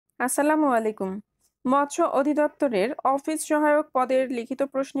আসসালামু আলাইকুম। মৎস্য অধিদপ্তরের অফিস সহায়ক পদের লিখিত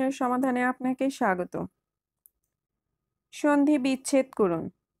প্রশ্নের সমাধানে আপনাকে স্বাগত। সন্ধি বিচ্ছেদ করুন।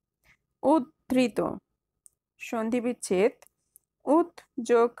 উদ্ধৃত। সন্ধি বিচ্ছেদ উৎ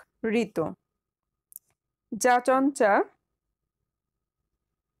যোগ ঋত। যাচঞ্চা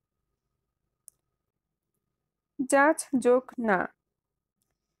যাচ যোগ না।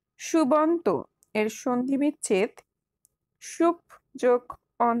 সুবন্ত এর সন্ধি বিচ্ছেদ সুপ যোগ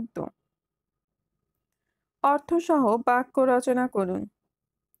অন্ত। অর্থসহ বাক্য রচনা করুন।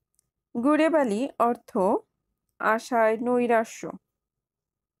 গুড়েবালি অর্থ আশায় নৈরাশ্য।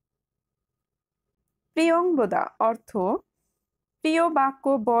 প্রিয়ংবদা অর্থ প্রিয় বাক্য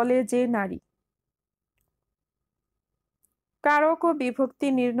বলে যে নারী। কারক ও বিভক্তি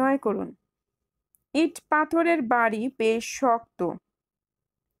নির্ণয় করুন। ইট পাথরের বাড়ি বেশ শক্ত।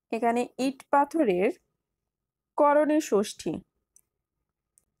 এখানে ইট পাথরের করণে ষষ্ঠী।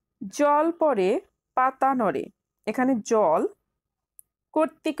 জল পড়ে পাতা নড়ে। এখানে জল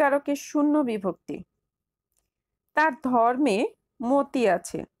কর্তৃকারকের শূন্য বিভক্তি। তার ধর্মে মতি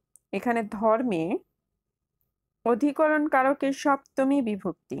আছে। এখানে ধর্মে অধিকরণ কারকের সপ্তমী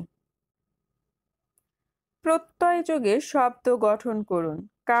বিভক্তি। প্রত্যয় যোগে শব্দ গঠন করুন।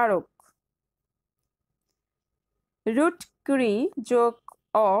 কারক রুট ক্রি যোগ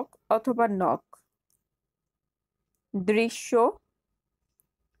অক অথবা নক। দৃশ্য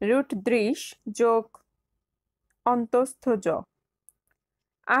রুট দৃশ যোগ অন্তস্থ জ।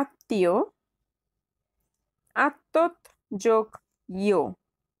 আত্মীয় আত্মত যোগ ইয়।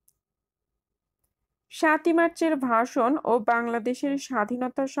 ৭ই মার্চের ভাষণ ও বাংলাদেশের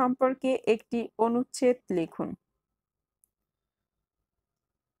স্বাধীনতা সম্পর্কে একটি অনুচ্ছেদ লিখুন।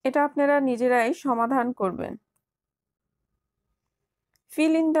 এটা আপনারা নিজেরাই সমাধান করবেন।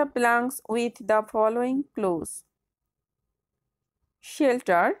 Fill in the blanks with the following clues.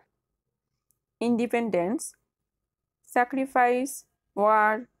 Shelter, independence, sacrifice,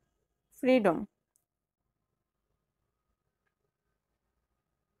 war, freedom.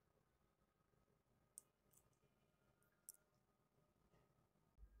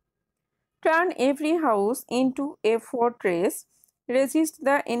 Turn every house into a fortress. Resist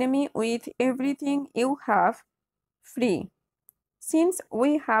the enemy with everything you have free. Since we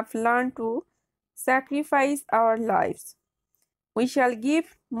have learned to sacrifice our lives, we shall give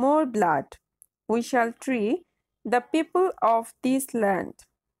more blood. We shall free the people of this land.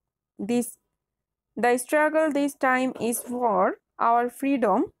 The struggle this time is for our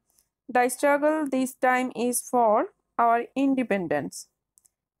freedom. The struggle this time is for our independence.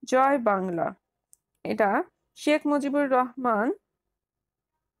 জয় বাংলা। এটা শেখ মুজিবুর রহমান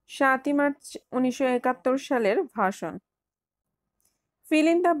 ৭ই March ১৯৭১ সালের ভাষণ। Fill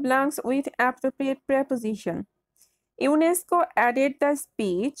in the blanks with appropriate preposition. UNESCO added the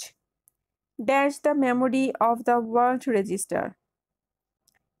speech dash the memory of the World Register.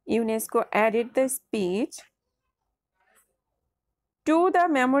 UNESCO added the speech to the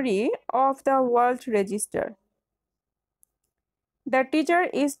memory of the World Register. The teacher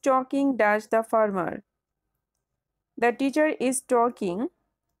is talking dash the farmer. The teacher is talking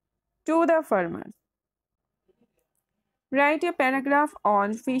to the farmer. Write a paragraph on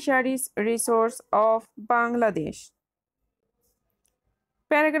fisheries resource of Bangladesh.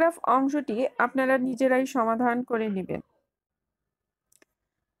 Paragraph অংশটি আপনারা নিজেরাই সমাধান করে নেবেন।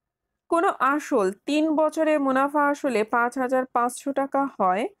 কোনো আসল ৩ বছরে মুনাফা আসলে ৫,৫০০ টাকা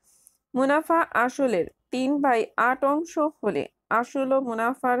হয়। মুনাফা আসলের ৩/৮ অংশ হলে আসল ও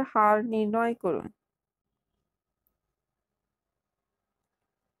মুনাফার হার নির্ণয় করুন।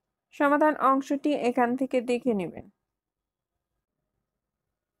 সমাধান অংশটি এখান থেকে দেখে নেবেন।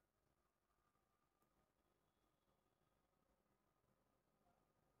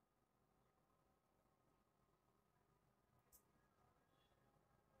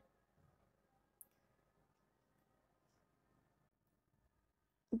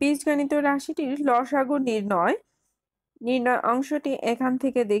 বীজগণিত রাশিটির লসাগু নির্ণয় অংশটি এখান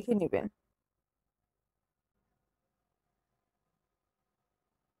থেকে দেখে নেবেন।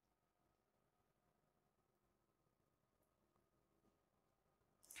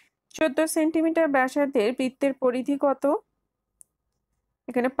 ১৪ সেন্টিমিটার ব্যাসার্ধের বৃত্তের পরিধি কত?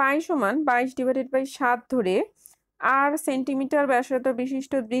 এখানে পাই সমান 22/7 ধরে আর সেন্টিমিটার ব্যাসার্ধ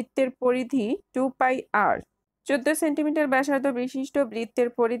বিশিষ্ট বৃত্তের পরিধি 2πr। 14 সেন্টিমিটার ব্যাসার্ধ বিশিষ্ট বৃত্তের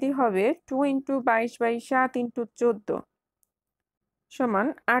পরিধি হবে 2 × 22/7 × 14 সমান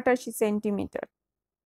 88 সেন্টিমিটার।